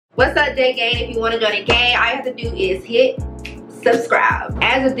What's up, J Gang? If you want to join the gang, all you have to do is hit subscribe.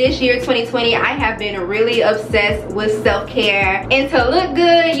 As of this year 2020, I have been really obsessed with self-care, and to look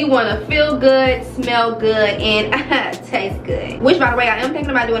good you want to feel good, smell good, and taste good. Which, by the way, I am thinking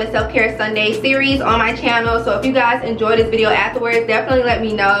about doing a self-care Sunday series on my channel, so if you guys enjoy this video afterwards, definitely let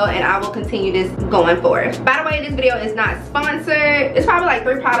me know and I will continue this going forth. By the way, this video is not sponsored. It's probably like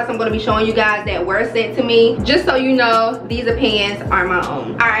 3 products I'm going to be showing you guys that were sent to me, just so you know these opinions are my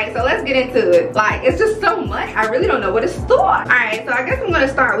own. Alright, so let's get into it. Like, it's just so much, I really don't know where to start. Alright, so I guess I'm gonna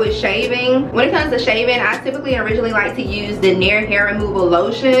start with shaving. When it comes to shaving, I typically originally like to use the Nair hair removal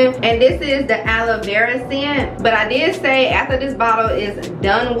lotion, and this is the aloe vera scent. But I did say after this bottle is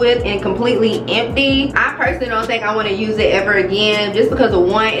done with and completely empty, I personally don't think I want to use it ever again, just because of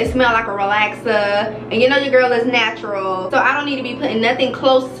one, it smells like a relaxer, and you know your girl is natural, so I don't need to be putting nothing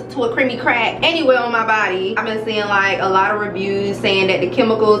close to a creamy crack anywhere on my body. I've been seeing like a lot of reviews saying that the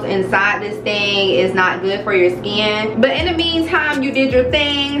chemicals inside this thing is not good for your skin, but in the meantime, you did your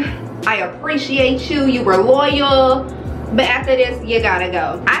thing. I appreciate you. You were loyal. But after this, you gotta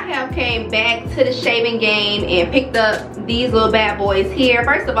go. I have came back to the shaving game and picked up these little bad boys here.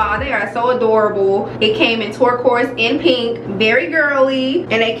 First of all, they are so adorable. It came in turquoise and pink, very girly,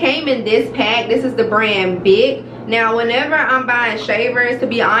 and they came in this pack. This is the brand Big. Now, whenever I'm buying shavers, to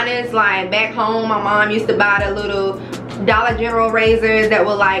be honest, like back home, my mom used to buy the little Dollar General razors that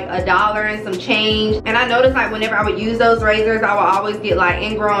were like $1 and some change, and I noticed like whenever I would use those razors, I would always get like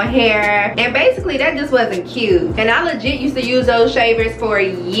ingrown hair, and basically that just wasn't cute. And I legit used to use those shavers for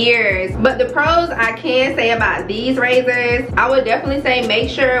years. But the pros I can say about these razors, I would definitely say make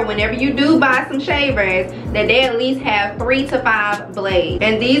sure whenever you do buy some shavers that they at least have 3 to 5 blades,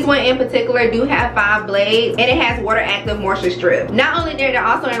 and these one in particular do have 5 blades, and it has water active moisture strip. Not only that, they're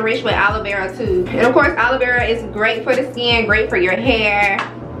also enriched with aloe vera too, and of course aloe vera is great for the skin, great for your hair,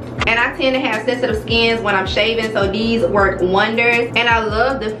 and I tend to have sensitive skins when I'm shaving, so these work wonders. And I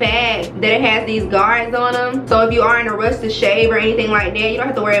love the fact that it has these guards on them, so if you are in a rush to shave or anything like that, you don't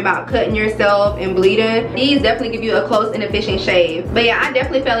have to worry about cutting yourself and bleeding. These definitely give you a close and efficient shave. But yeah, I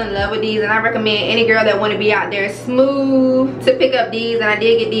definitely fell in love with these, and I recommend any girl that want to be out there smooth to pick up these. And I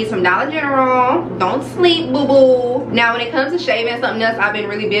did get these from Dollar General. Don't sleep, boo-boo. Now, when it comes to shaving, something else I've been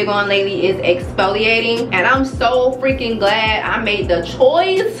really big on lately is exfoliating, and I'm so freaking glad I made the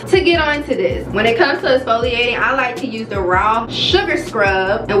choice to get onto this. When it comes to exfoliating, I like to use the raw sugar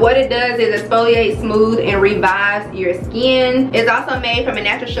scrub, and what it does is exfoliate, smooth, and revives your skin. It's also made from a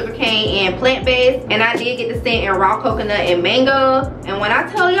natural sugar cane and plant-based, and I did get the scent in raw coconut and mango. And when I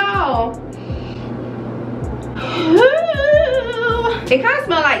tell y'all, it kind of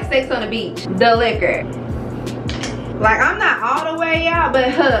smells like Sex on the Beach, the liquor. Like, I'm not all the way out, but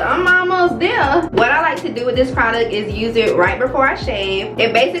I'm almost there. What I like to do with this product is use it right before I shave.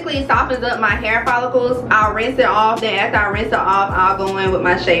 It basically softens up my hair follicles. I'll rinse it off, then after I rinse it off, I'll go in with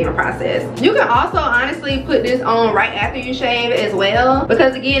my shaving process. You can also honestly put this on right after you shave as well,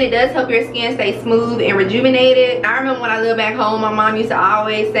 because again, it does help your skin stay smooth and rejuvenated. I remember when I lived back home, my mom used to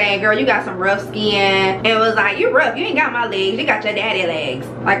always say, girl, you got some rough skin. And it was like, you're rough, you ain't got my legs, you got your daddy legs.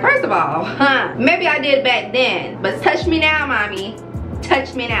 Like, first of all, maybe I did back then, but touch me now, mommy.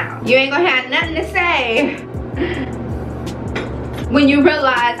 Touch me now. You ain't gonna have nothing to say when you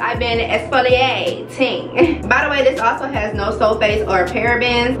realize I've been exfoliating. By the way, this also has no sulfates or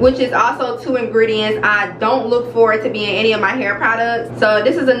parabens, which is also 2 ingredients I don't look for to be in any of my hair products. So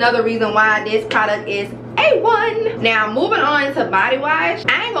this is another reason why this product is A1. Now, moving on to body wash.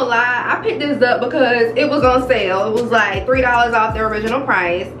 I ain't gonna lie, I picked this up because it was on sale. It was like $3 off the original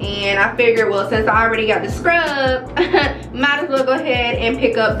price, and I figured, well, since I already got the scrub, might as well go ahead and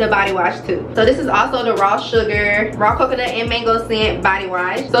pick up the body wash too. So this is also the raw sugar, raw coconut and mango scent body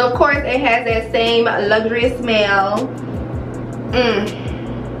wash. So of course it has that same luxurious smell.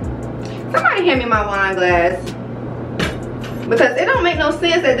 Somebody hand me my wine glass, because it don't make no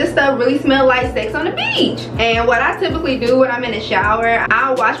sense that this stuff really smells like Sex on the Beach. And what I typically do when I'm in the shower,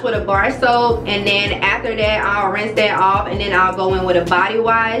 I'll wash with a bar soap, and then after that I'll rinse that off, and then I'll go in with a body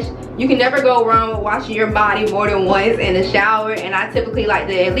wash. You can never go wrong with washing your body more than once in the shower, and I typically like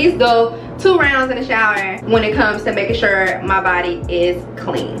to at least go 2 rounds in the shower when it comes to making sure my body is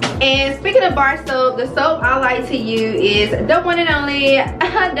clean. And speaking of bar soap, the soap I like to use is the one and only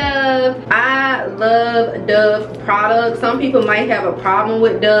Dove. I love Dove products. Some people might have a problem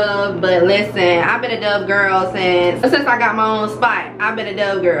with Dove, but listen, I've been a Dove girl since I got my own spot. I've been a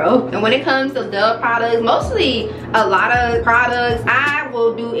Dove girl. And when it comes to Dove products, mostly a lot of products, I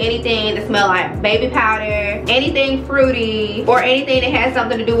will do anything anything that smells like baby powder, anything fruity, or anything that has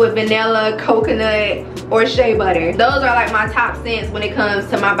something to do with vanilla, coconut, or shea butter. Those are like my top scents when it comes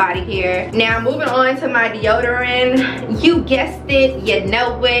to my body care. Now moving on to my deodorant. You guessed it, you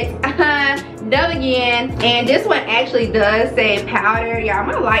know it. Dove again, and this one actually does say powder. Y'all,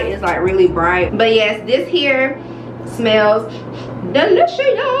 my light is like really bright, but yes, this here smells delicious.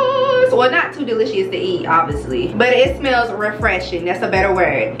 Well, not too delicious to eat obviously, but it smells refreshing. That's a better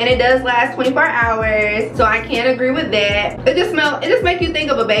word. And it does last 24 hours, so I can agree with that. It just makes you think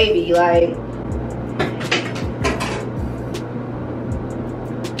of a baby. Like,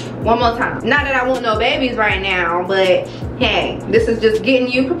 one more time. Not that I want no babies right now, but hey, this is just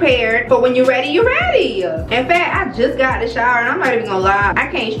getting you prepared for when you're ready, you're ready. In fact, I just got the shower and I'm not even gonna lie,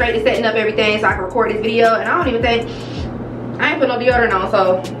 I came straight to setting up everything so I can record this video, and I don't even think, I ain't put no deodorant on,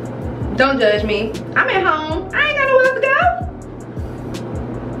 so don't judge me. I'm at home, I ain't got nowhere else to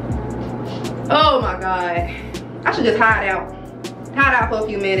go. Oh my God, I should just hide out for a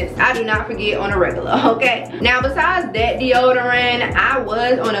few minutes. I do not forget on a regular, okay? Now besides that deodorant, I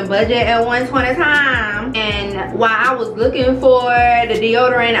was on a budget at one point in time, and while I was looking for the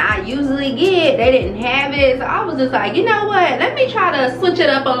deodorant I usually get, they didn't have it. So I was just like, you know what, let me try to switch it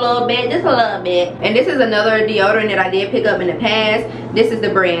up a little bit, just a little bit. And this is another deodorant that I did pick up in the past. This is the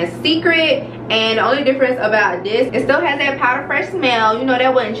brand Secret, and the only difference about this, it still has that powder fresh smell. You know,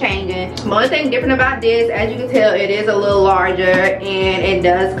 that wasn't changing. The only thing different about this, as you can tell, it is a little larger, and it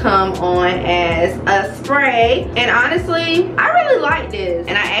does come on as a spray. And honestly, I really like this,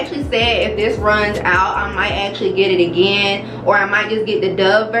 and I actually said if this runs out, I might actually get it again, or I might just get the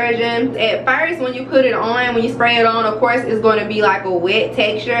Dove version. At first, when you put it on, when you spray it on, of course it's going to be like a wet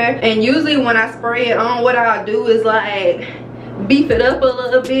texture, and usually when I spray it on, what I'll do is like beef it up a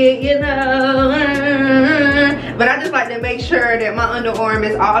little bit, you know. But I just like to make sure that my underarm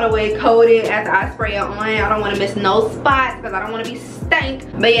is all the way coated after I spray it on. I don't want to miss no spots because I don't want to be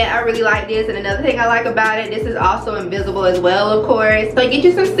stank. But yeah, I really like this. And another thing I like about it, this is also invisible as well, of course. So get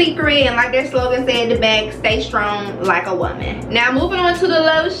you some Secret, and like their slogan said in the back, stay strong like a woman. Now moving on to the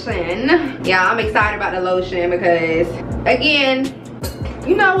lotion. Yeah, I'm excited about the lotion because, again,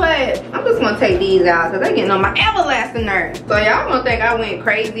 you know what, I'm just gonna take these out because they're getting on my everlasting nerves. So y'all gonna think I went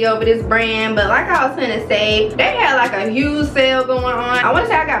crazy over this brand, but like I was gonna say, they had like a huge sale going on. I want to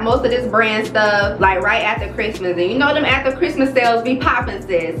say I got most of this brand stuff like right after Christmas, and you know them after Christmas sales be popping,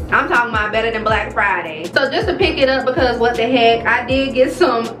 sis. I'm talking about better than Black Friday. So just to pick it up, because what the heck, I did get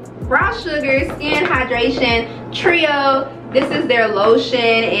some Raw Sugar Skin Hydration Trio. This is their lotion,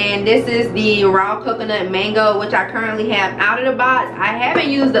 and this is the raw coconut mango, which I currently have out of the box. I haven't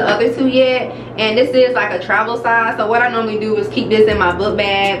used the other two yet, and this is like a travel size. So what I normally do is keep this in my book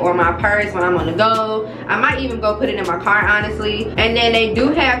bag or my purse when I'm on the go. I might even go put it in my car, honestly. And then they do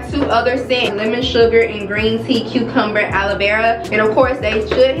have two other scents, lemon sugar and green tea, cucumber, aloe vera. And of course, they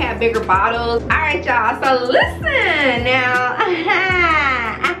should have bigger bottles. All right, y'all, so listen now.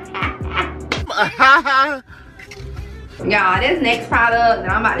 Y'all, this next product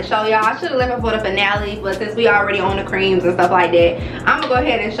that I'm about to show y'all, I should have left it for the finale, but since we already on the creams and stuff like that, I'm gonna go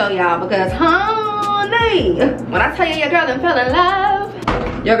ahead and show y'all because, honey, when I tell you your girl done fell in love,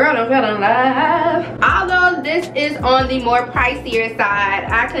 your girl done fell in love. Although this is on the more pricier side,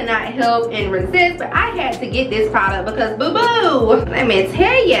 I could not help and resist, but I had to get this product because boo-boo, let me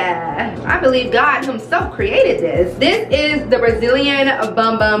tell ya, I believe God himself created this. This is the Brazilian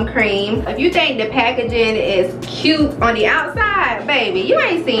Bum Bum Cream. If you think the packaging is cute on the outside, baby, you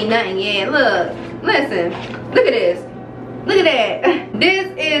ain't seen nothing yet. Look, listen, look at this. Look at that.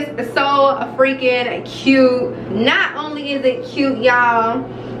 This is so freaking cute. Not only is it cute, y'all,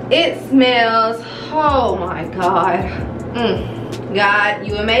 it smells, oh my God. God,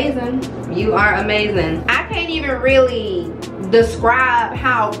 you amazing. You are amazing. I can't even really describe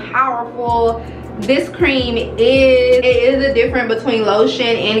how powerful this cream is. It is a difference between lotion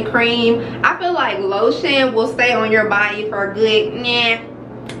and cream. I feel like lotion will stay on your body for a good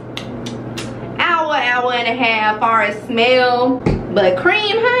hour and a half far as smell, but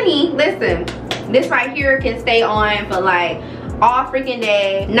cream, honey, listen, this right here can stay on for like all freaking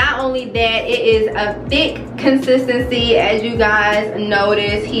day. Not only that, it is a thick consistency, as you guys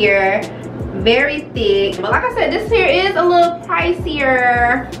notice here, very thick. But like I said, this here is a little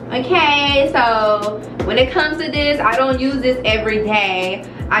pricier, okay? So when it comes to this, I don't use this every day.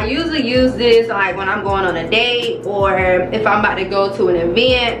 I usually use this like when I'm going on a date or if I'm about to go to an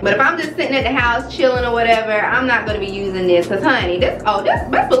event. But if I'm just sitting at the house chilling or whatever, I'm not gonna be using this because, honey, this,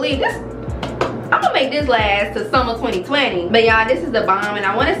 best believe this, I'm gonna make this last to summer 2020. But y'all, this is the bomb, and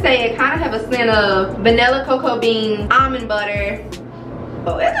I want to say it kind of have a scent of vanilla, cocoa bean, almond butter,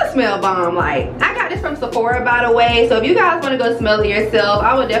 Oh, it smell bomb. Like, I got this from Sephora, by the way. So if you guys want to go smell it yourself,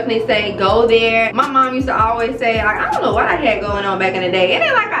 I would definitely say go there. My mom used to always say, like, I don't know what I had going on back in the day. It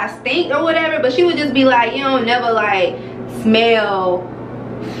ain't like I stink or whatever, but she would just be like, you don't never like smell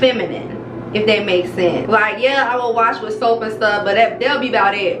feminine, if that makes sense. Like, yeah, I will wash with soap and stuff, but that'll be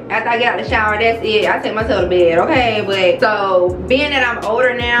about it. After I get out the shower, that's it. I take myself to bed, okay? But so being that I'm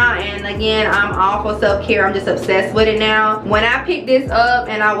older now, and again, I'm all for self-care, I'm just obsessed with it now. When I picked this up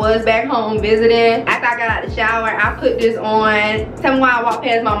and I was back home visiting, after I got out the shower, I put this on. Tell me why I walked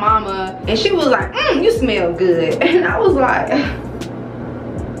past my mama and she was like, you smell good. And I was like,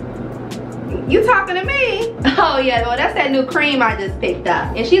 you talking to me? Oh yeah, well that's that new cream I just picked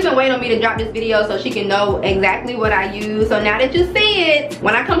up. And she's been waiting on me to drop this video so she can know exactly what I use. So now that you see it,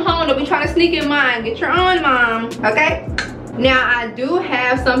 when I come home, don't be trying to sneak in mine. Get your own, mom, okay? Now I do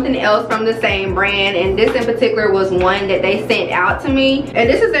have something else from the same brand, and this in particular was one that they sent out to me, and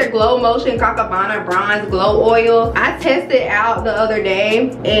this is their Glow Motion Cacabana Bronze Glow Oil. I tested it out the other day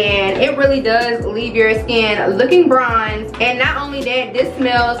and it really does leave your skin looking bronze. And not only that, this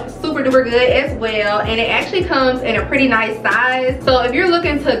smells super duper good as well, and it actually comes in a pretty nice size. So if you're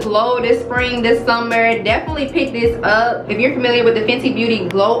looking to glow this spring, this summer, definitely pick this up. If you're familiar with the Fenty Beauty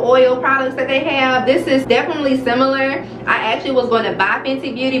Glow Oil products that they have, this is definitely similar. I actually was going to buy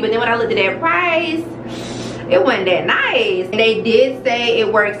Fenty Beauty, but then when I looked at their price, it wasn't that nice. And they did say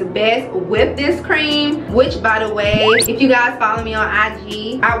it works best with this cream, which by the way, if you guys follow me on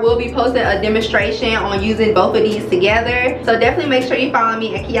IG, I will be posting a demonstration on using both of these together. So definitely make sure you follow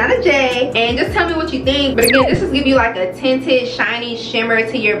me at keonnajae and just tell me what you think. But again, this is give you like a tinted, shiny shimmer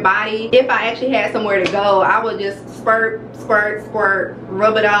to your body. If I actually had somewhere to go, I would just squirt, squirt, squirt,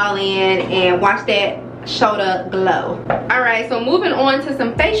 rub it all in and watch that shoulder glow. All right, so moving on to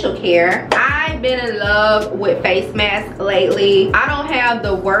some facial care. I've been in love with face masks lately. I don't have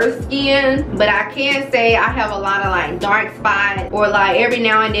the worst skin, but I can say I have a lot of like dark spots, or like every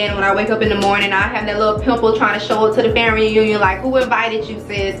now and then when I wake up in the morning, I have that little pimple trying to show up to the family reunion, like, who invited you,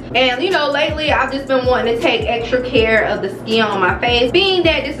 sis? And you know, lately I've just been wanting to take extra care of the skin on my face, being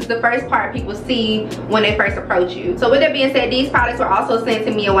that this is the first part people see when they first approach you. So with that being said, these products were also sent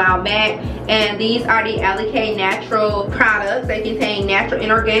to me a while back, and these are the ᶑᶒ natural products. They contain natural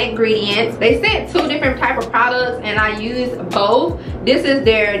and organic ingredients. They sent 2 different type of products and I use both. This is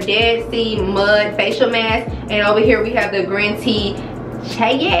their Dead Sea Mud facial mask, and over here we have the green tea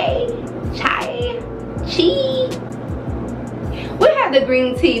we have the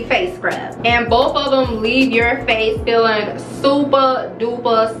green tea face scrub, and both of them leave your face feeling super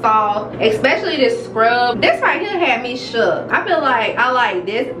duper soft, especially this scrub. This right here had me shook. I feel like I like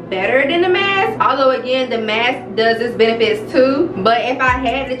this better than the mask, although again the mask does its benefits too. But if I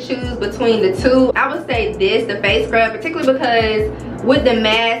had to choose between the two, I would say this, the face scrub, particularly because with the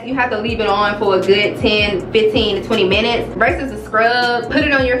mask you have to leave it on for a good 10, 15 to 20 minutes versus the scrub, put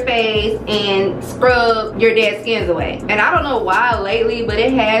it on your face and scrub your dead skins away. And I don't know why lately, but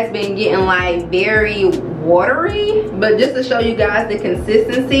it has been getting like very watery. But just to show you guys the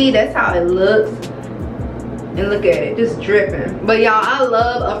consistency, that's how it looks. And look at it, just dripping. But y'all, I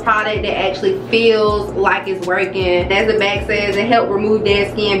love a product that actually feels like it's working. As the back says, it helps remove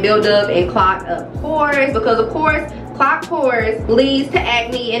dead skin buildup and clogged up pores, because of course clogged pores leads to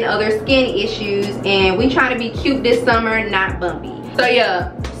acne and other skin issues, and we trying to be cute this summer, not bumpy. So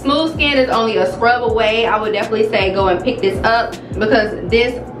yeah, smooth skin is only a scrub away. I would definitely say go and pick this up because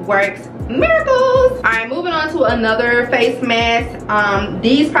this works miracles. All right, moving on to another face mask.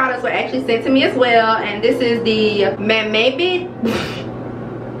 These products were actually sent to me as well, and this is the maybe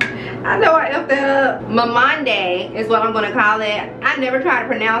I know I effed that up. Mamande is what I'm gonna call it. I never try to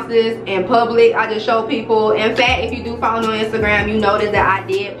pronounce this in public. I just show people. In fact, if you do follow me on Instagram, you notice that I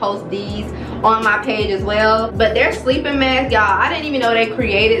did post these on my page as well. But their sleeping mask, y'all, I didn't even know they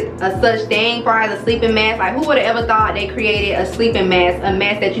created a such thing for as a sleeping mask. Like, who would have ever thought they created a sleeping mask, a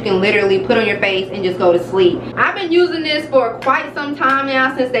mask that you can literally put on your face and just go to sleep. I've been using this for quite some time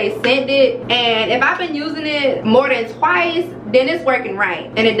now, since they sent it, and if I've been using it more than twice, then it's working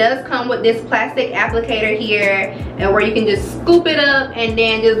right. And it does come with this plastic applicator here, and where you can just scoop it up and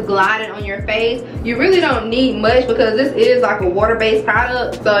then just glide it on your face. You really don't need much because this is like a water-based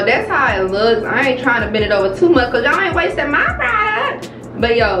product, so that's how it looks. I ain't trying to bend it over too much because y'all ain't wasting my product.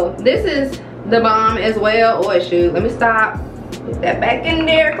 But yo, this is the bomb as well. Oh shoot, let me stop. Put that back in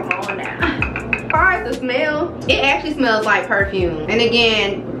there, come on now. As far as the smell, it actually smells like perfume. And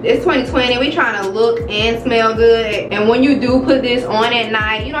again, it's 2020, we trying to look and smell good. And when you do put this on at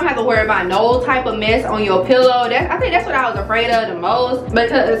night, you don't have to worry about no type of mess on your pillow. I think that's what I was afraid of the most,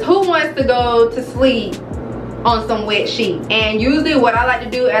 because who wants to go to sleep on some wet sheet. And usually what I like to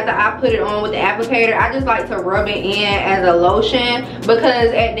do after I put it on with the applicator, I just like to rub it in as a lotion,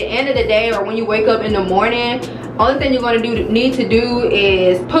 because at the end of the day, or when you wake up in the morning, only thing you're going to need to do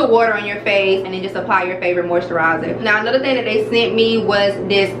is put water on your face and then just apply your favorite moisturizer. Now another thing that they sent me was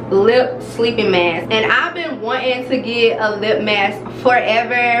this lip sleeping mask, and I've been wanting to get a lip mask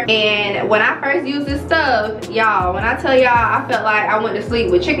forever. And when I first used this stuff, y'all, when I tell y'all I felt like I went to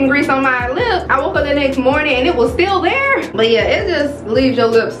sleep with chicken grease on my lips, I woke up the next morning and it was still there. But yeah, it just leaves your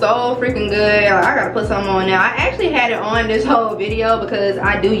lips so freaking good. Like, I gotta put something on now. I actually had it on this whole video because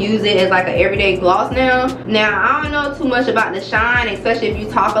I do use it as like an everyday gloss now. Now I don't know too much about the shine, especially if you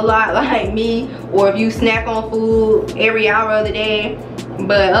talk a lot like me, or if you snack on food every hour of the day.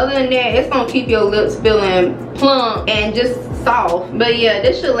 But other than that, it's gonna keep your lips feeling plump and just soft. But yeah,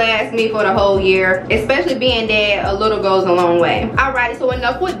 this should last me for the whole year, especially being that a little goes a long way. Alrighty, so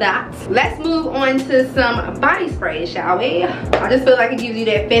enough with that. Let's move on to some body sprays, shall we? I just feel like it gives you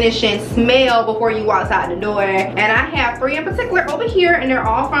that finishing smell before you walk out the door. And I have 3 in particular over here, and they're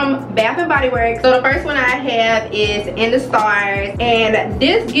all from Bath and Body Works. So the first one I have is In the Stars, and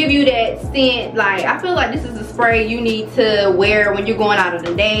this give you that scent. Like, I feel like this is a spray you need to wear when you're going out on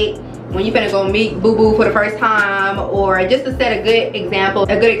a date, when you finna go meet boo-boo for the first time, or just to set a good example,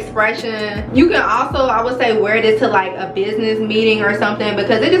 a good expression. You can also, I would say, wear this to like a business meeting or something,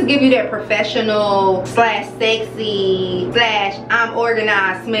 because it just gives you that professional slash sexy slash I'm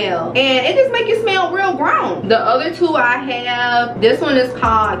organized smell, and it just make you smell real grown. The other 2 I have, this one is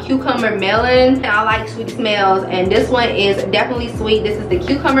called Cucumber Melon. I like sweet smells, and this one is definitely sweet. This is the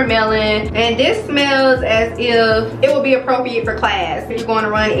Cucumber Melon, and this smells as if it would be appropriate for class if you're going to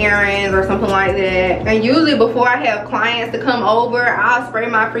run errands or something like that. And usually before I have clients to come over, I'll spray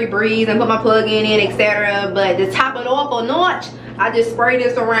my Free Breeze and put my plug-in in, etc. But to top it off a notch, I just spray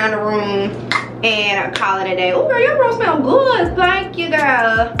this around the room and call it a day. Oh girl, your room smell good. Thank you,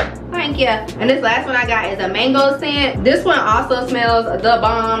 girl. Thank you. And this last one I got is a mango scent. This one also smells the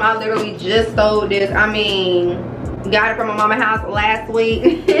bomb. I literally just stole this. I mean, got it from my mama's house last week.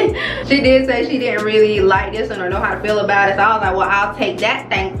 She did say she didn't really like this one or know how to feel about it, so I was like, well, I'll take that,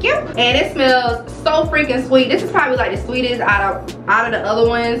 thank you. And it smells so freaking sweet. This is probably like the sweetest out of the other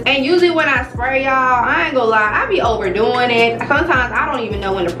ones. And usually when I spray, y'all, I ain't gonna lie, I be overdoing it. Sometimes I don't even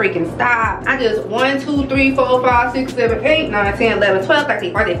know when to freaking stop. I just 1, 2, 3, 4, 5, 6, 7, 8, 9, 10, 11, 12,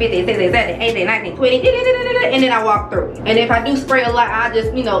 13, 14, 15, 16, 17, 18, 19, 20, and then I walk through. And if I do spray a lot, I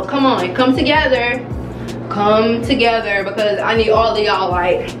just, you know, come on, come together, because I need all of y'all,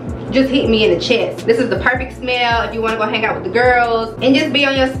 like, just hit me in the chest. This is the perfect smell if you want to go hang out with the girls and just be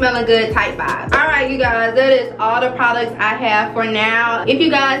on your smelling good type vibe. All right, you guys, that is all the products I have for now. If you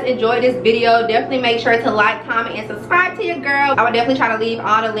guys enjoyed this video, definitely make sure to like, comment, and subscribe to your girl. I will definitely try to leave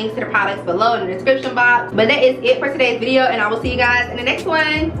all the links to the products below in the description box. But that is it for today's video, and I will see you guys in the next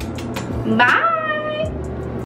one. Bye.